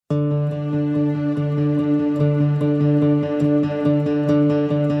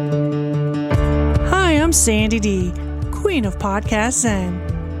Sandy D, Queen of Podcast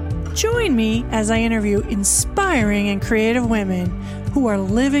Zen. Join me as I interview inspiring and creative women who are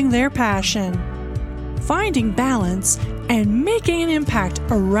living their passion, finding balance, and making an impact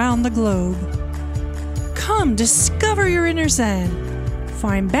around the globe. Come discover your inner Zen.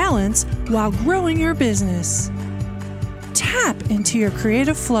 Find balance while growing your business. Tap into your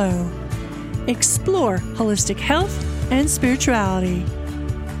creative flow. Explore holistic health and spirituality.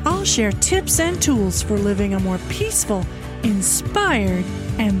 I'll share tips and tools for living a more peaceful, inspired,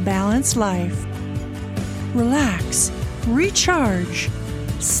 and balanced life. Relax, recharge,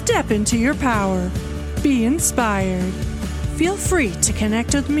 step into your power, be inspired. Feel free to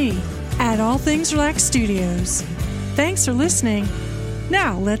connect with me at All Things Relax Studios. Thanks for listening.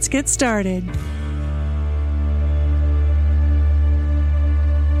 Now let's get started.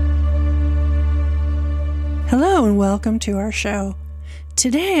 Hello and welcome to our show.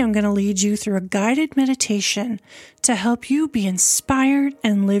 Today I'm going to lead you through a guided meditation to help you be inspired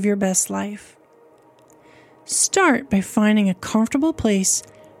and live your best life. Start by finding a comfortable place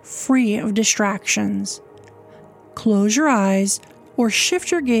free of distractions. Close your eyes or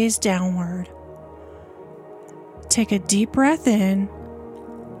shift your gaze downward. Take a deep breath in,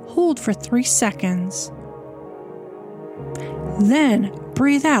 hold for 3 seconds. Then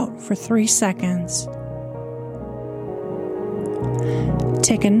breathe out for 3 seconds.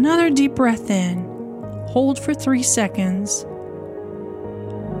 Take another deep breath in, hold for 3 seconds,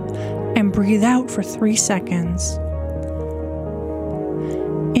 and breathe out for 3 seconds.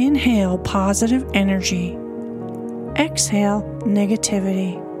 Inhale positive energy. Exhale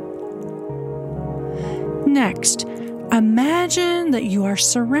negativity. Next, imagine that you are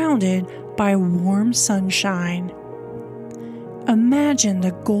surrounded by warm sunshine. Imagine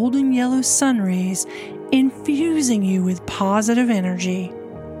the golden yellow sun rays infusing you with positive energy.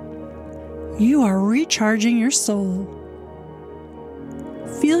 You are recharging your soul.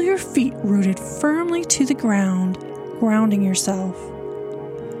 Feel your feet rooted firmly to the ground, grounding yourself.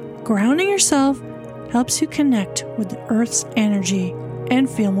 Grounding yourself helps you connect with the earth's energy and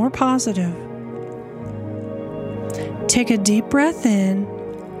feel more positive. Take a deep breath in,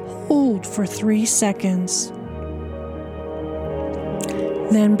 hold for 3 seconds.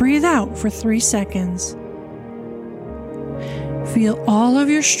 Then breathe out for 3 seconds. Feel all of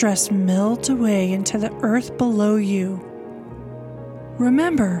your stress melt away into the earth below you.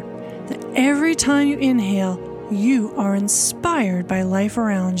 Remember that every time you inhale, you are inspired by life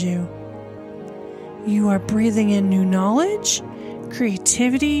around you. You are breathing in new knowledge,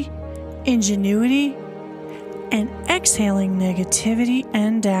 creativity, ingenuity, and exhaling negativity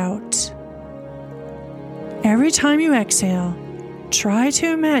and doubt. Every time you exhale, try to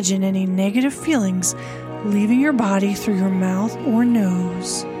imagine any negative feelings leaving your body through your mouth or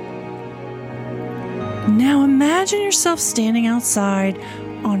nose. Now imagine yourself standing outside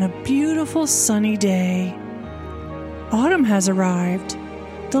on a beautiful sunny day. Autumn has arrived.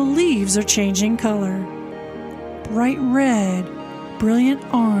 The leaves are changing color. Bright red, brilliant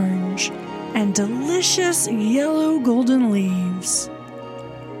orange, and delicious yellow golden leaves.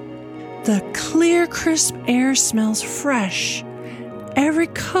 The clear, crisp air smells fresh. Every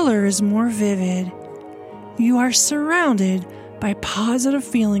color is more vivid. You are surrounded by positive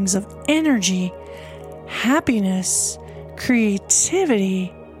feelings of energy, happiness,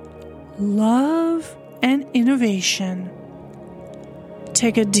 creativity, love, and innovation.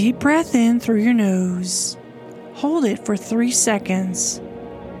 Take a deep breath in through your nose. Hold it for 3 seconds.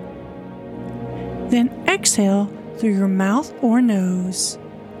 Then exhale through your mouth or nose.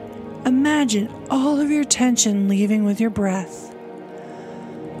 Imagine all of your tension leaving with your breath.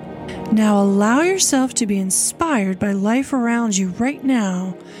 Now allow yourself to be inspired by life around you right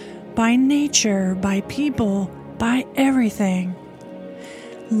now, by nature, by people, by everything.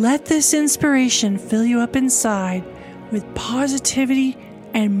 Let this inspiration fill you up inside with positivity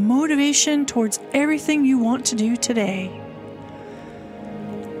and motivation towards everything you want to do today.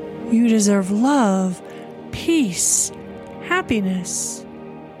 You deserve love, peace, happiness.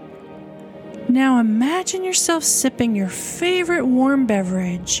 Now imagine yourself sipping your favorite warm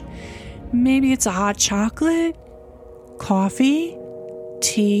beverage. Maybe it's a hot chocolate, coffee,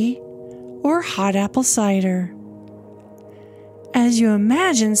 tea, or hot apple cider. As you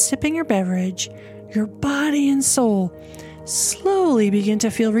imagine sipping your beverage, your body and soul slowly begin to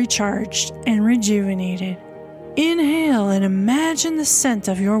feel recharged and rejuvenated. Inhale and imagine the scent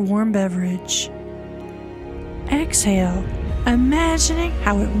of your warm beverage. Exhale, imagining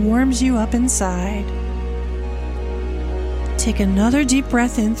how it warms you up inside. Take another deep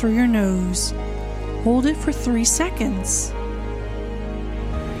breath in through your nose. Hold it for 3 seconds.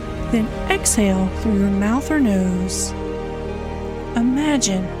 Then exhale through your mouth or nose.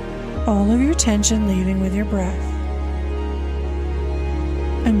 Imagine all of your tension leaving with your breath.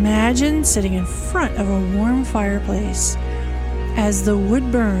 Imagine sitting in front of a warm fireplace. As the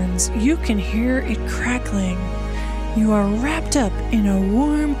wood burns, you can hear it crackling. You are wrapped up in a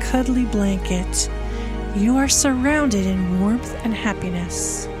warm, cuddly blanket. You are surrounded in warmth and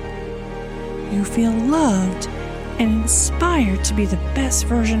happiness. You feel loved and inspired to be the best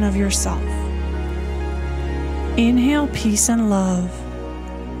version of yourself. Inhale peace and love.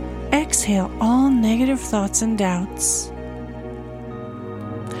 Exhale all negative thoughts and doubts.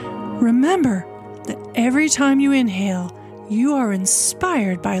 Remember that every time you inhale, you are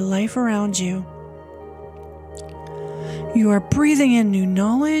inspired by life around you. You are breathing in new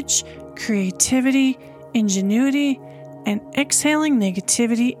knowledge, creativity, ingenuity, and exhaling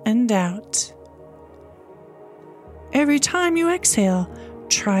negativity and doubt. Every time you exhale,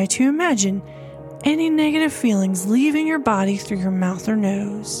 try to imagine any negative feelings leaving your body through your mouth or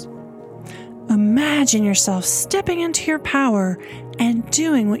nose. Imagine yourself stepping into your power and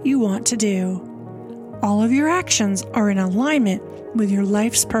doing what you want to do. All of your actions are in alignment with your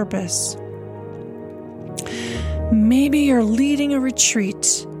life's purpose. Maybe you're leading a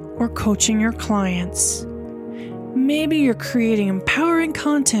retreat or coaching your clients. Maybe you're creating empowering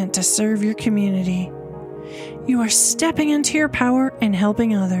content to serve your community. You are stepping into your power and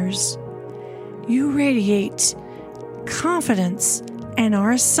helping others. You radiate confidence and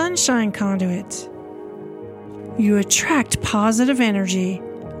are a sunshine conduit. You attract positive energy.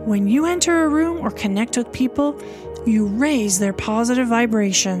 When you enter a room or connect with people, you raise their positive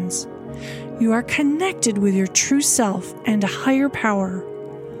vibrations. You are connected with your true self and a higher power.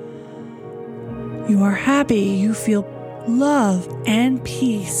 You are happy. You feel love and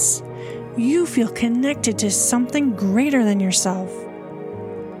peace. You feel connected to something greater than yourself.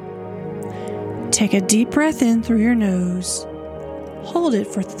 Take a deep breath in through your nose. Hold it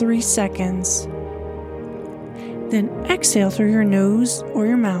for 3 seconds. Then exhale through your nose or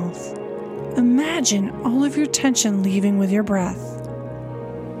your mouth. Imagine all of your tension leaving with your breath.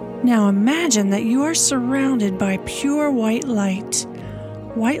 Now imagine that you are surrounded by pure white light.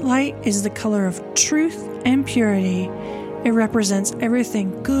 White light is the color of truth and purity. It represents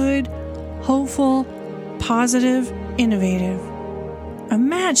everything good, hopeful, positive, innovative.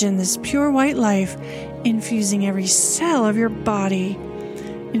 Imagine this pure white life infusing every cell of your body,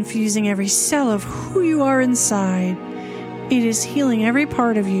 infusing every cell of who you are inside. It is healing every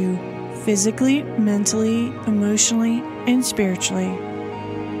part of you, physically, mentally, emotionally, and spiritually.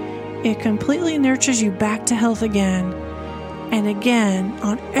 It completely nurtures you back to health again and again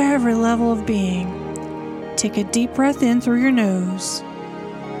on every level of being. Take a deep breath in through your nose.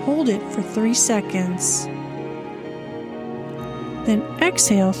 Hold it for 3 seconds. Then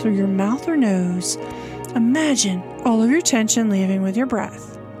exhale through your mouth or nose. Imagine all of your tension leaving with your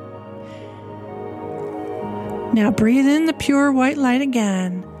breath. Now breathe in the pure white light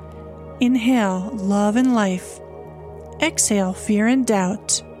again. Inhale love and life. Exhale fear and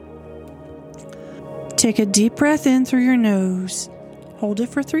doubt. Take a deep breath in through your nose. Hold it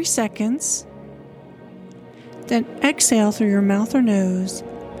for 3 seconds. Then exhale through your mouth or nose.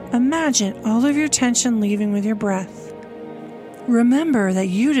 Imagine all of your tension leaving with your breath. Remember that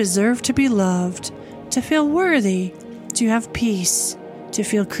you deserve to be loved, to feel worthy, to have peace, to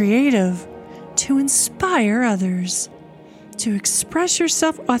feel creative, to inspire others, to express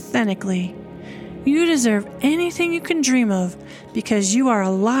yourself authentically. You deserve anything you can dream of because you are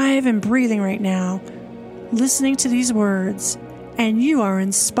alive and breathing right now, listening to these words, and you are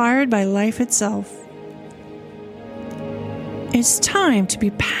inspired by life itself. It's time to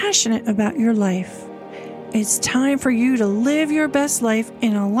be passionate about your life. It's time for you to live your best life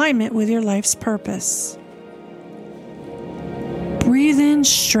in alignment with your life's purpose. Breathe in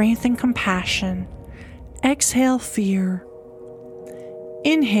strength and compassion. Exhale fear.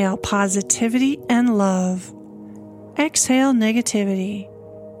 Inhale positivity and love. Exhale negativity.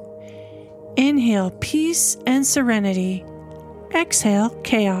 Inhale peace and serenity. Exhale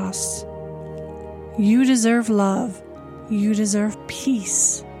chaos. You deserve love. You deserve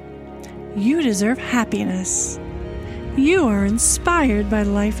peace. You deserve happiness. You are inspired by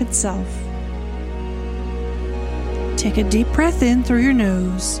life itself. Take a deep breath in through your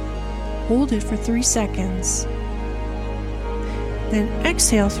nose. Hold it for 3 seconds. Then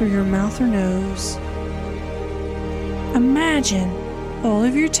exhale through your mouth or nose. Imagine all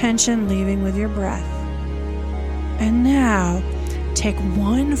of your tension leaving with your breath. And now, take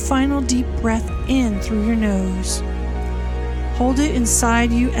one final deep breath in through your nose. Hold it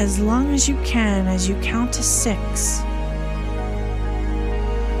inside you as long as you can as you count to 6.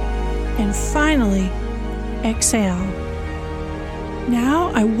 and finally, exhale.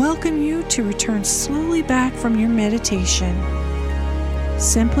 Now I welcome you to return slowly back from your meditation.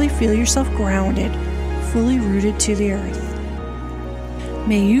 Simply feel yourself grounded, fully rooted to the earth.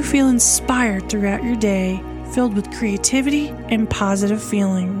 May you feel inspired throughout your day, filled with creativity and positive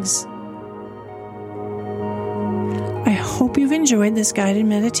feelings. I hope you've enjoyed this guided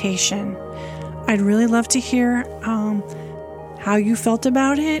meditation. I'd really love to hear how you felt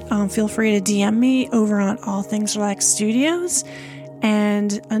about it. Feel free to DM me over on All Things Relax Studios.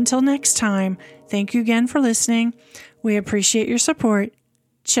 And until next time, thank you again for listening. We appreciate your support.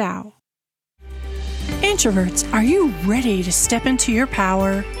 Ciao. Introverts, are you ready to step into your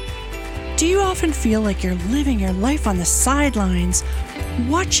power? Do you often feel like you're living your life on the sidelines,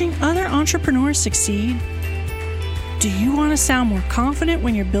 watching other entrepreneurs succeed? Do you want to sound more confident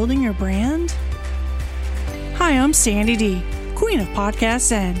when you're building your brand? Hi, I'm Sandy D, Queen of Podcast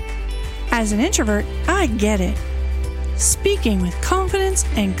Zen. As an introvert, I get it. Speaking with confidence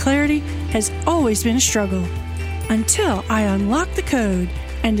and clarity has always been a struggle, until I unlocked the code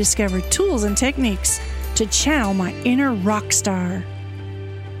and discovered tools and techniques to channel my inner rock star.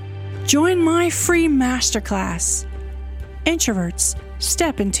 Join my free masterclass, Introverts,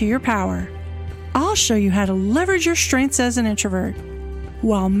 Step Into Your Power. I'll show you how to leverage your strengths as an introvert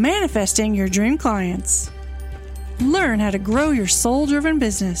while manifesting your dream clients. Learn how to grow your soul-driven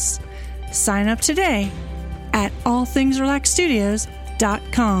business. Sign up today at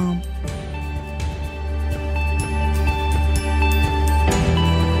allthingsrelaxstudios.com.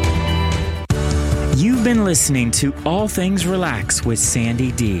 You've been listening to All Things Relax with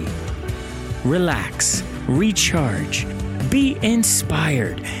Sandy D. Relax, recharge, be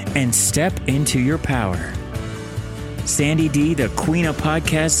inspired, and step into your power. Sandy D, the Queen of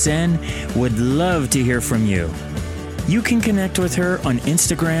Podcast Zen, would love to hear from you. You can connect with her on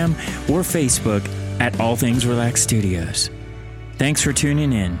Instagram or Facebook at All Things Relax Studios. Thanks for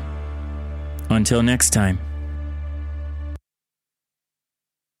tuning in. Until next time.